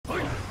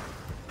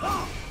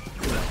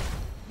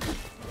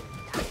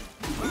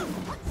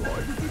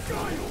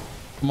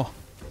Come on.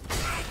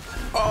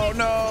 Oh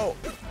no.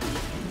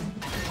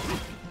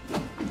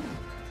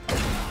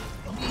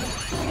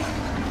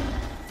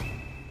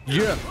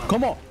 Yeah,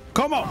 come on.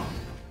 Come on.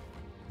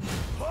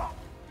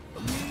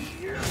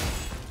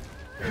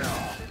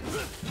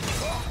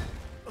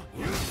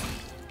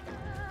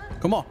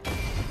 Come on.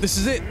 This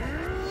is it.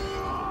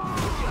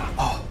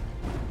 Oh.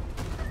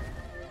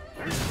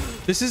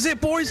 This is it,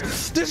 boys.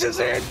 This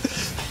is it.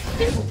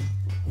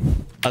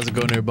 How's it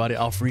going, everybody?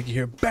 Alfreaky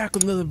here, back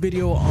with another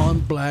video on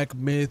Black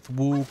Myth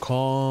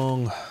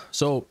Wukong.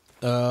 So,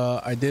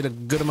 I did a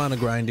good amount of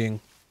grinding.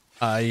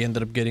 I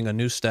ended up getting a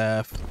new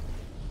staff.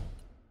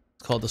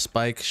 It's called the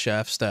Spike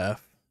Shaft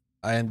Staff.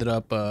 I ended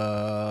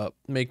up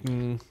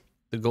making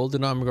the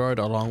Golden Armor Guard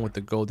along with the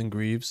Golden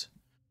Greaves.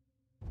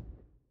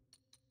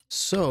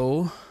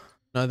 So,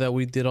 now that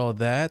we did all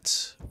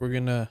that, we're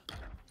gonna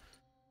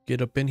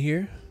get up in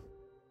here.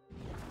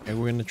 And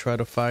we're gonna try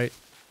to fight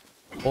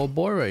old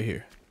boy right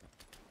here.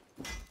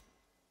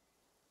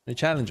 And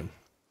challenge him.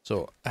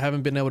 So I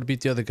haven't been able to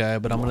beat the other guy,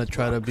 but I'm gonna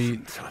try to beat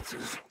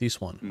this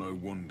one. No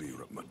wonder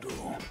you're at my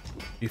door.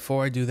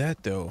 Before I do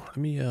that though, let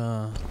me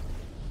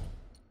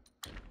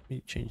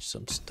change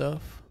some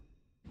stuff.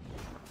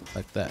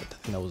 Like that. I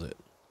think that was it.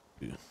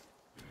 Yeah.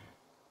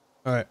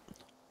 Alright.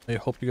 I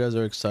hope you guys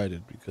are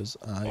excited because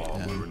I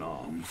am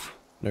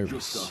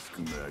nervous. Just ask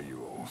them they're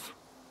yours.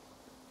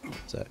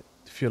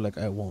 I feel like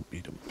I won't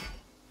beat him.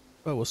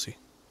 But we'll see.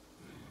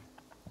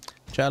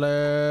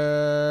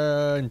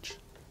 Challenge!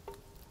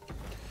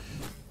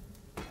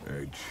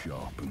 Edge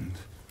sharpened.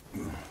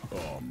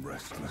 Arm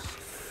restless.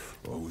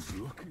 I was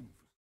looking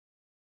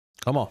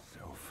for Come on.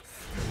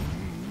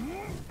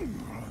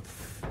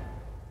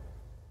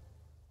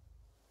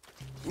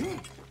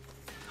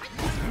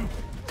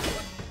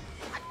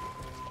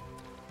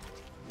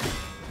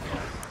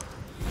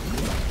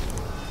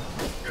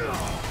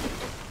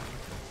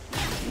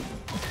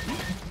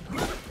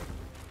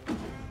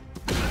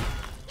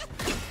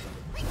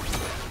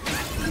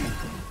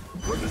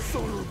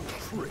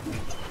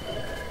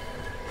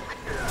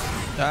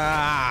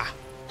 Ah!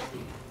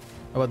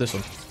 How about this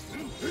one?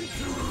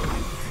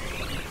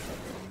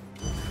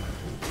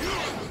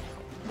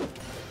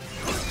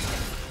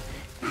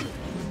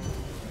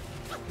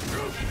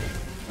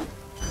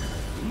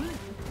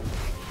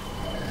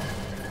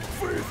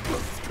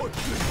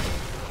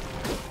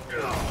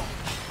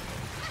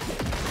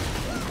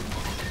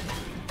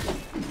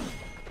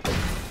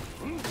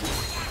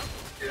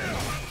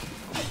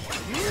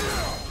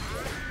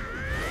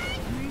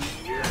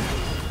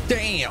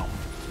 Damn!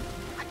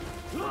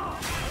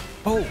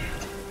 Oh!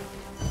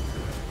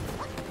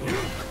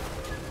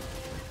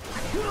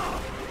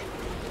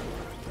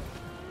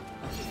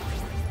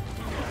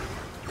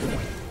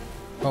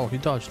 Oh, he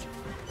dodged.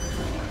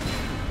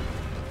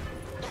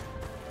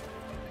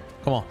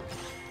 Come on.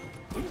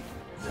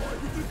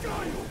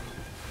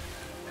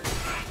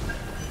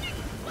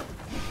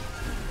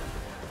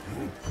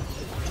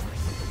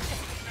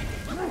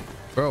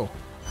 Bro.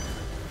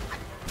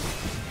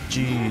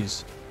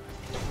 Jeez.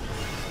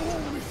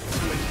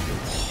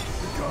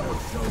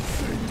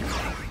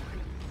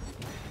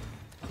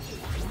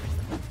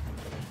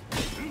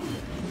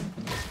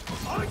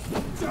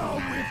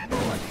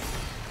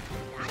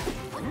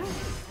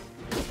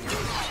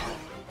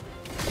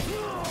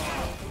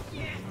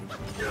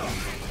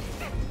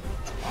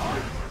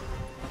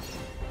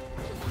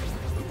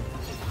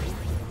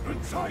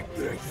 Take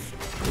this.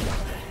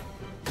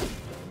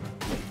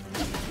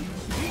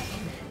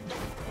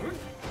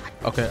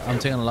 Okay, I'm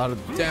taking a lot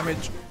of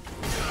damage.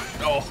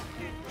 Oh.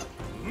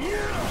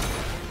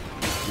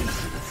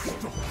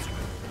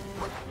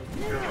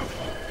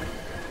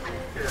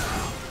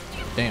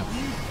 Damn.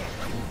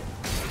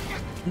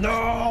 No,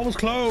 I was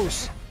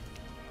close.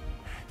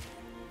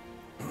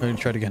 I'm gonna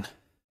try it again.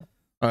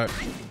 All right.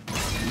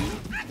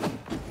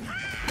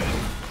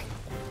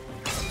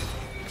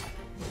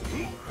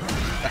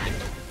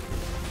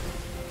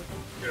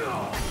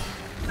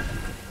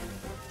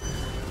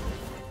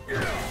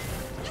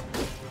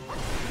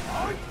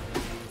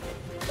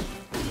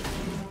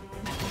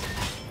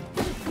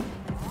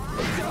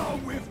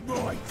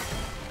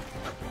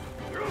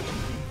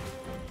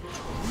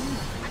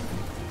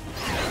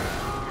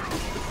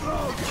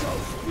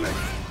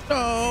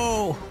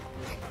 No!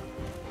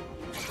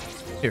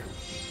 Here.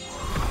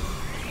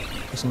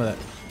 Get some of that.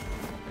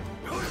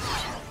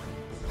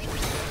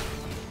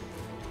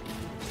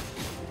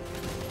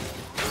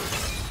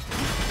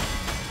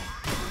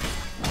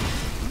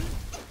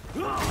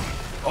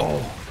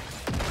 Oh.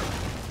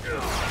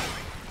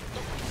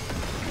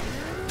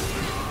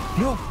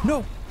 No,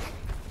 no.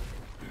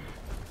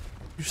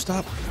 You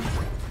stop.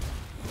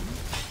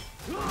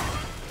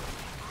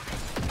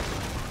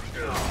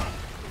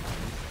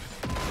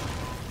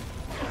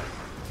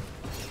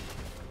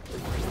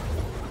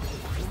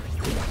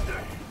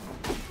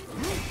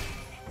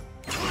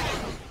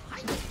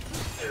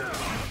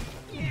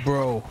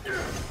 Bro.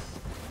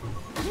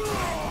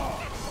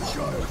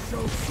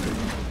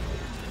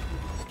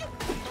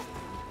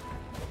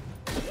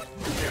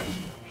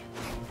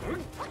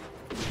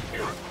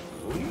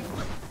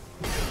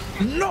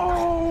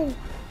 No!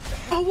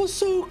 I was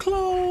so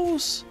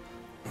close.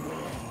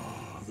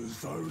 The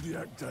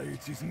Zodiac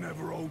deities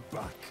never hold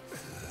back.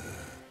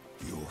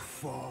 You're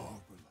far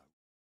below.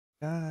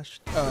 Gosh.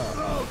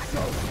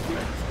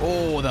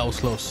 Oh, that was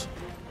close.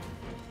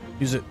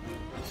 Use it.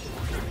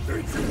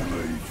 It's in the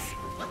leash.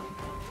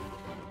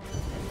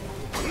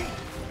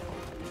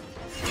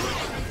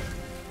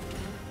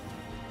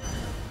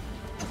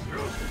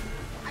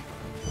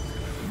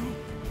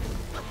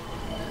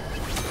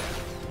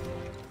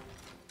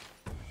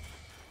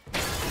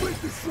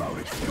 With the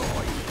shrouded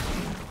sky.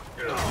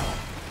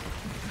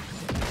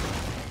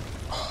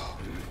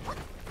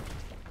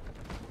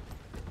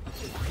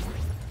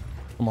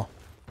 Come on.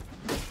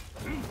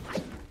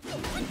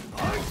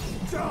 I'm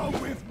down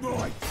with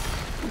might.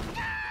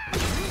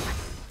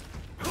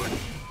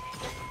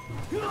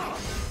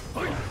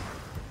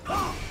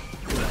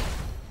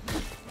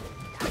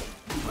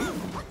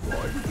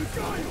 Ride with the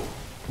gale.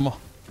 Come on.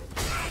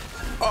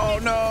 Oh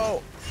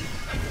no.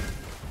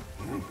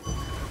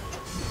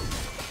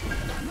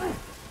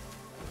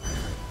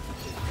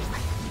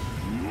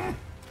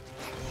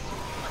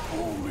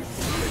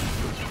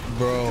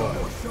 Bro.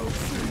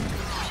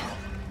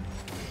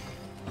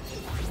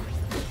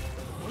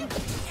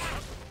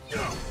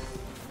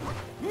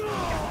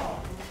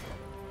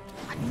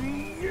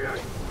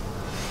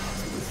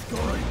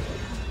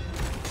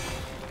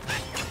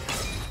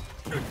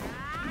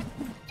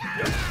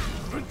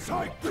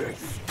 Take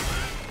this.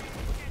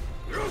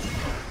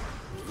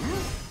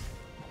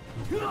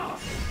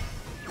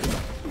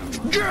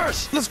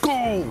 Yes, let's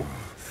go.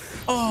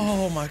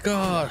 Oh my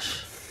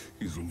gosh.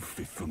 He's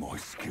unfit for my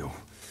skill.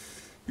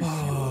 It's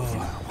yours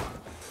now.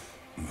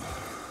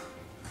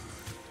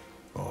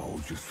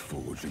 I'll just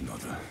forge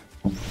another.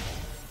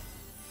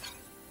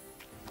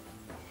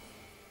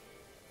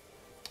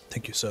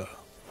 Thank you, sir.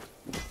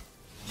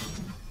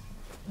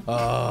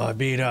 I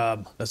beat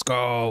him. Let's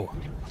go.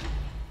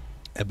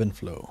 Ebb and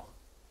flow.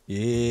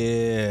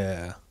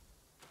 Yeah.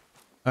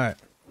 All right.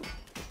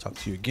 Talk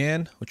to you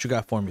again. What you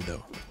got for me,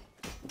 though?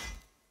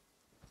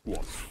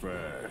 What's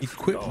fair?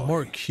 Equip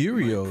more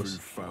curios.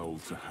 Foul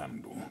to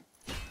handle.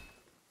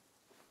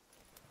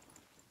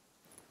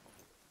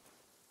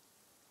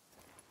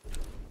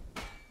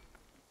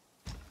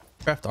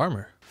 Craft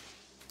armor.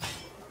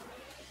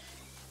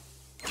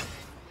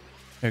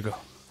 Here you go.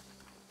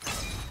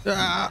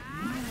 Ah!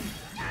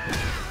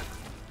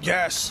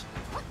 Yes.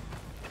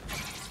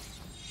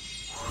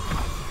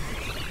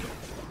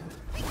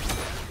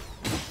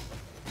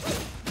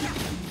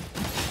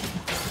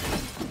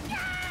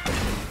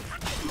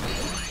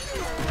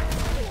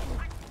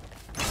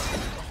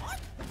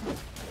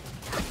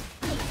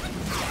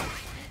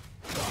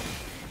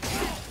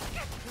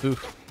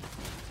 Oof.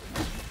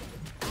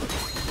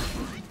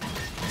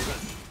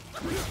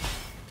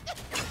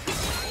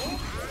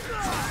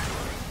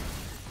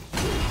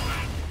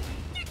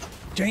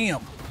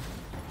 Damn.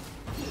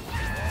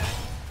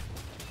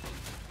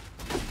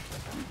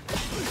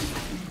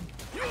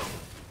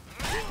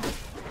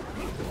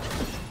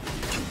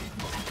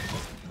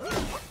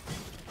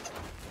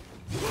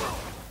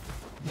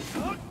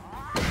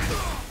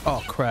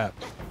 Oh crap.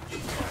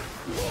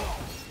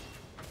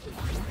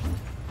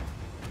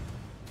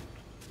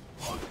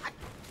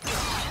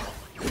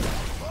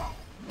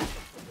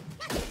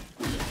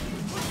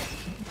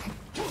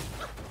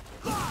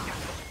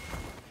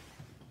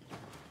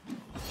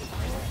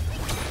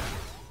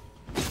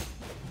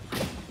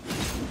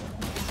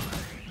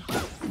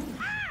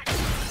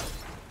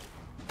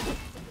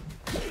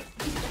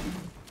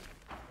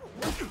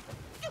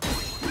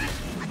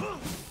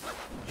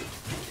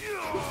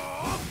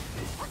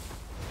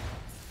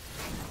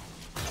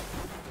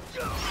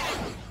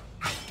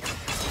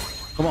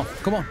 Come on,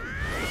 come on.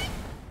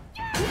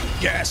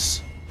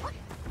 Yes.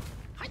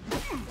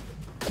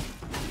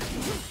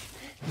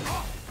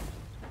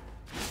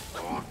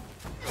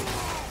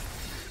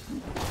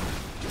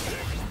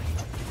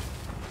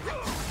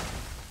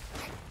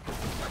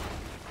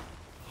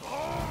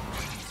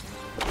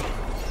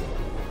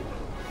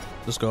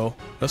 Let's go.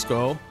 Let's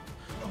go.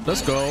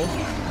 Let's go.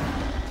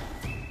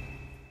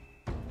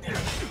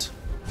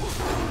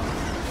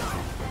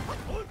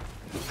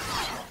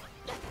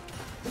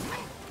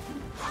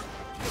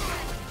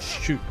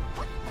 Shoot.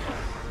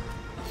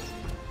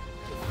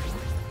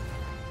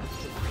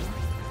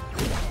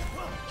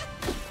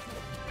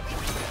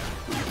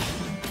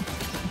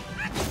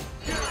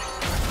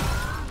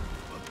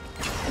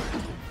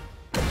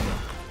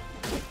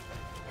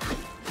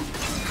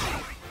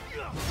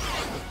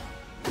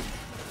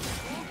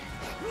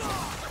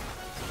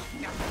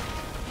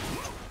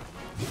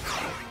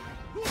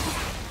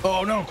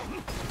 Oh no.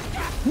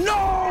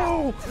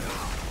 No!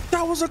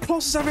 That was the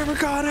closest I've ever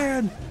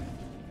gotten.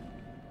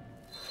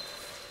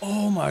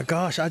 Oh my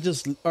gosh, all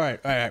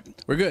right.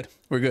 We're good.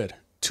 We're good.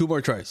 2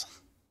 more tries.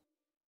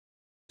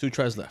 2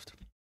 tries left.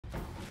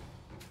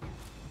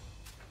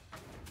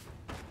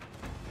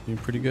 Doing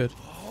pretty good.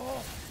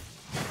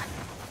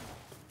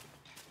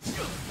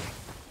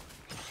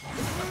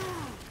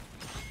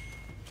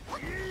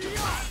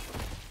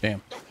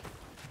 Damn.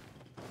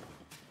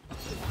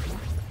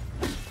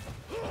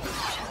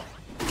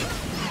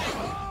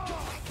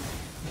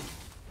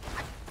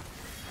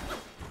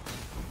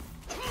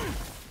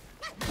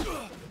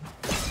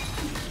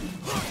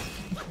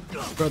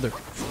 Brother.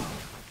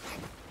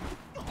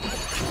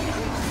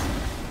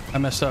 I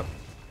messed up.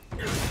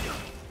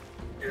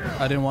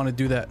 I didn't want to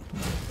do that.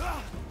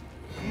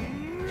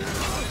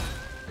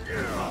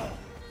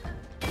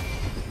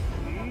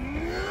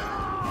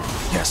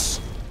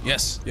 Yes.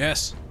 Yes.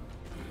 Yes.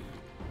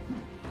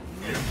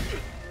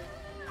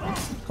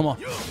 Come on.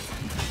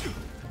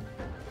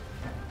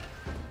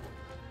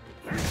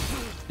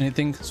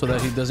 Anything so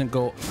that he doesn't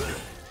go.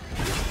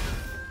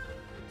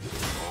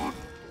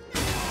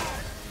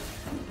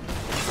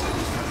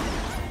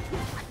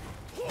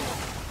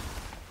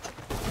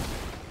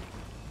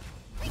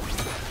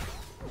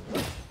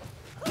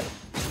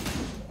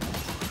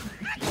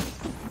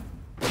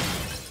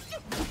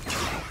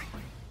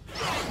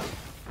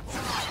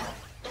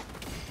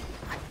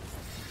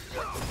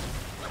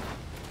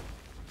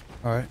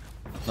 All right.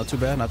 Not too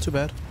bad. Not too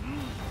bad.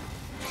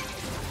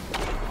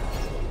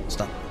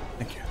 Stop.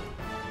 Thank you.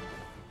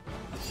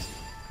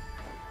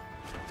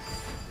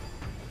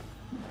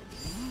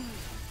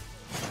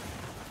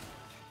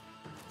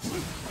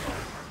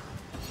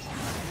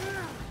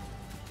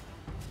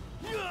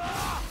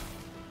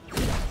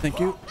 Thank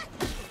you.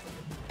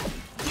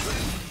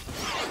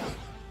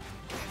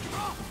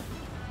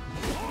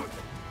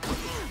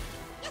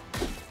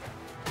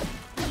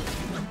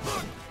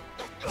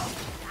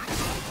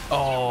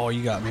 Oh,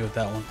 you got me with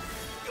that one.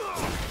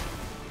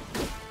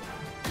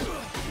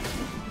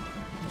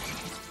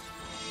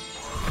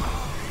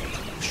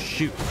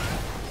 Shoot.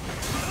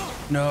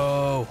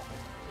 No.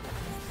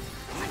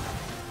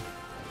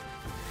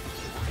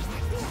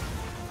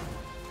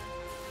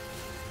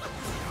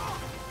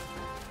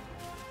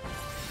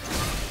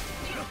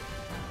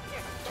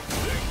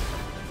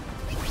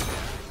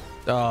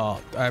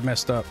 Oh, I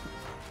messed up.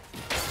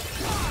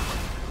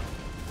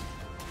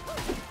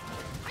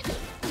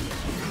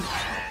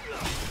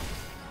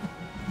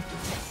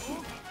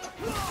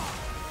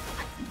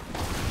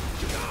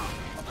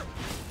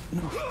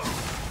 No.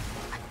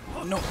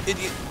 Oh, no,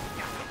 idiot.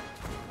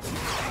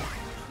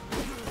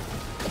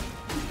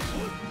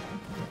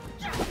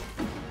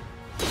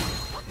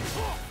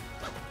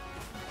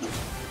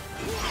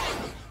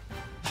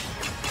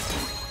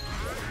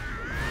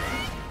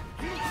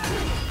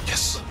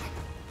 Yes.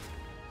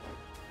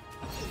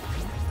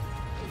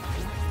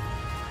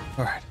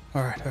 All right,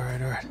 all right, all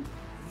right, all right.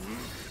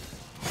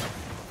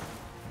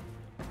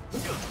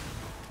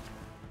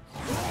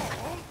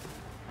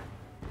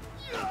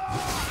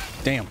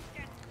 Damn.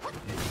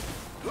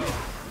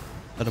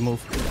 Let him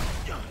move.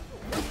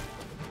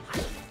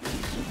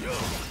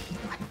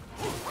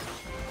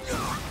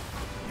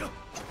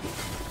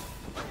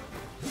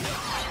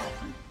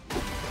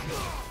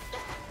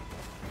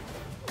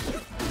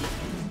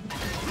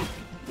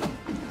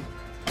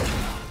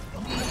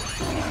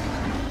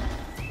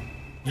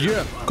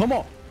 Yeah, come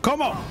on,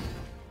 come on.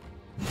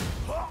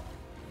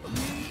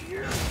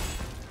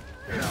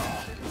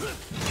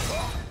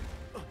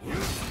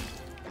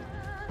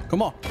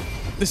 Come on.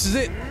 This is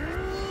it.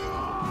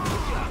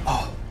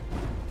 Oh.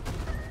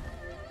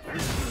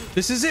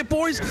 This is it,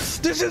 boys.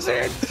 This is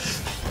it.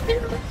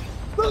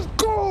 Let's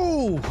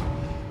go.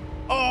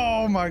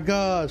 Oh my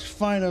gosh,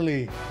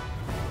 finally.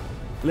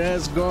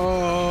 Let's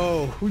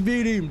go. We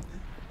beat him.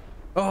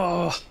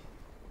 Oh,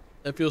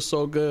 that feels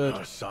so good.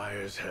 Our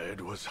sire's head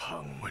was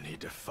hung when he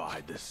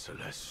defied the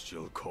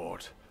celestial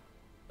court.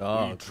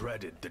 Oh. We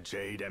dreaded the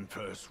Jade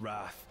Emperor's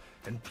wrath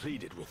and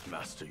pleaded with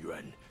Master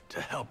Yuan to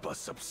help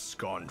us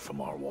abscond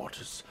from our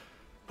waters.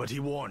 But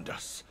he warned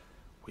us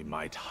we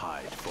might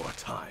hide for a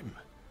time,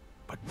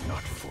 but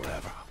not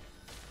forever.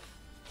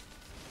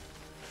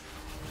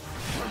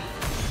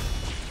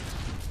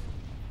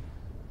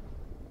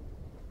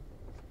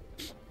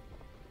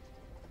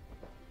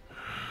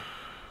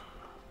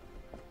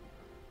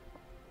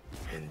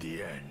 In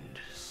the end,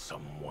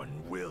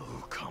 someone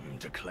will come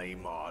to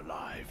claim our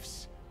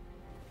lives.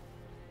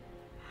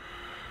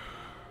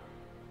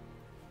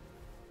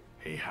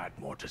 He had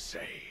more to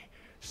say.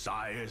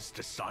 Sires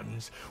to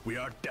sons, we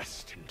are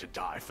destined to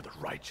die for the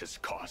righteous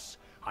cause.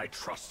 I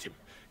trust him,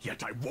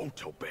 yet I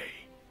won't obey.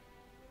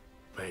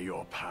 May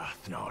your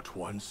path not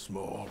once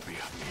more be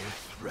a mere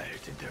thread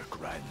in their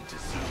grand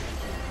design.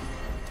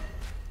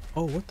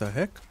 Oh, what the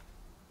heck?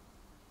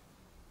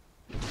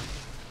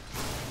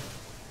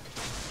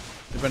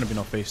 There better be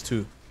no phase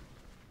 2.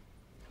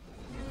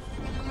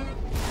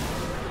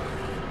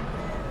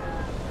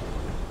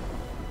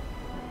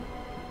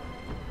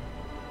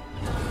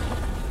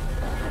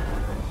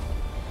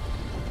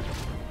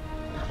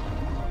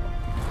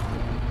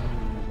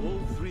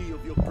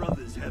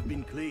 Have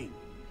been clean.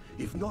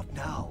 If not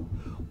now,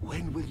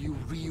 when will you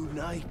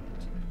reunite?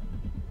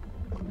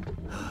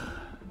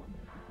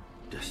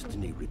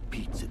 Destiny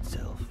repeats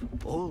itself,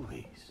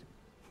 always.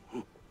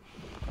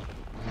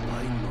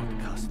 Why not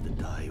cast the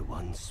die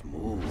once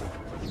more?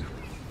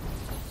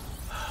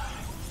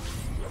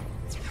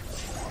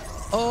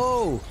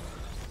 Oh!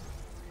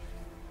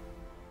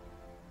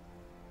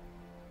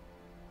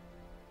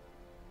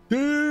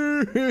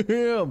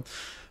 Damn!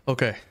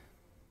 Okay.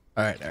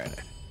 Alright, alright.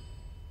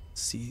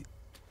 Let's see.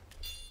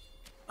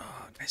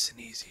 Oh, nice and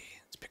easy.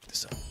 Let's pick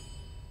this up.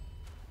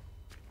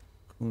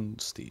 Coon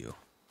steel.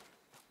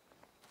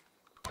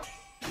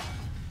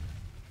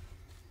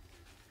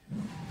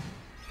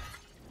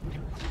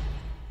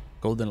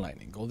 Golden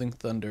lightning, golden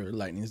thunder,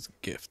 lightning's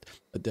gift.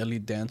 A deadly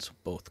dance,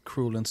 both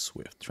cruel and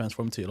swift.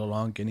 Transform to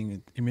Loong,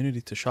 gaining immunity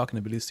to shock and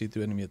ability to see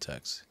through enemy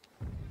attacks.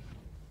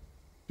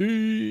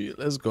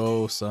 Let's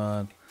go,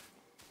 son.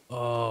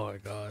 Oh my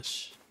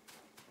gosh.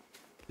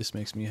 This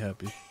makes me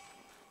happy.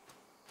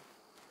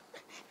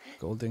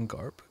 Golden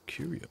garb,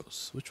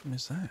 curios. Which one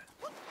is that?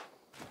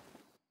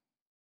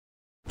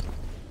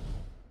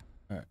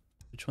 Alright.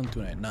 Which one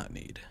do I not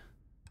need?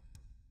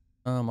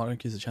 Modern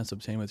keys a chance to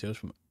obtain materials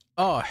from.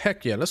 Oh,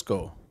 heck yeah, let's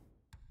go.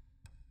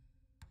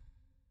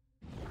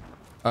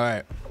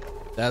 Alright,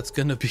 that's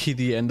gonna be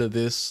the end of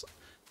this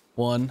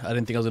one. I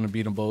didn't think I was gonna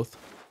beat them both,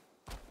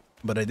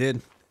 but I did,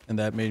 and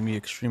that made me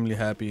extremely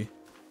happy.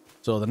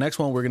 So the next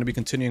one, we're gonna be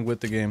continuing with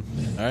the game.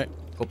 Alright,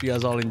 hope you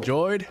guys all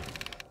enjoyed.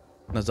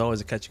 And as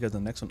always, I'll catch you guys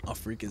in the next one.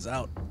 Freak is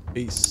out.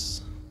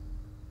 Peace.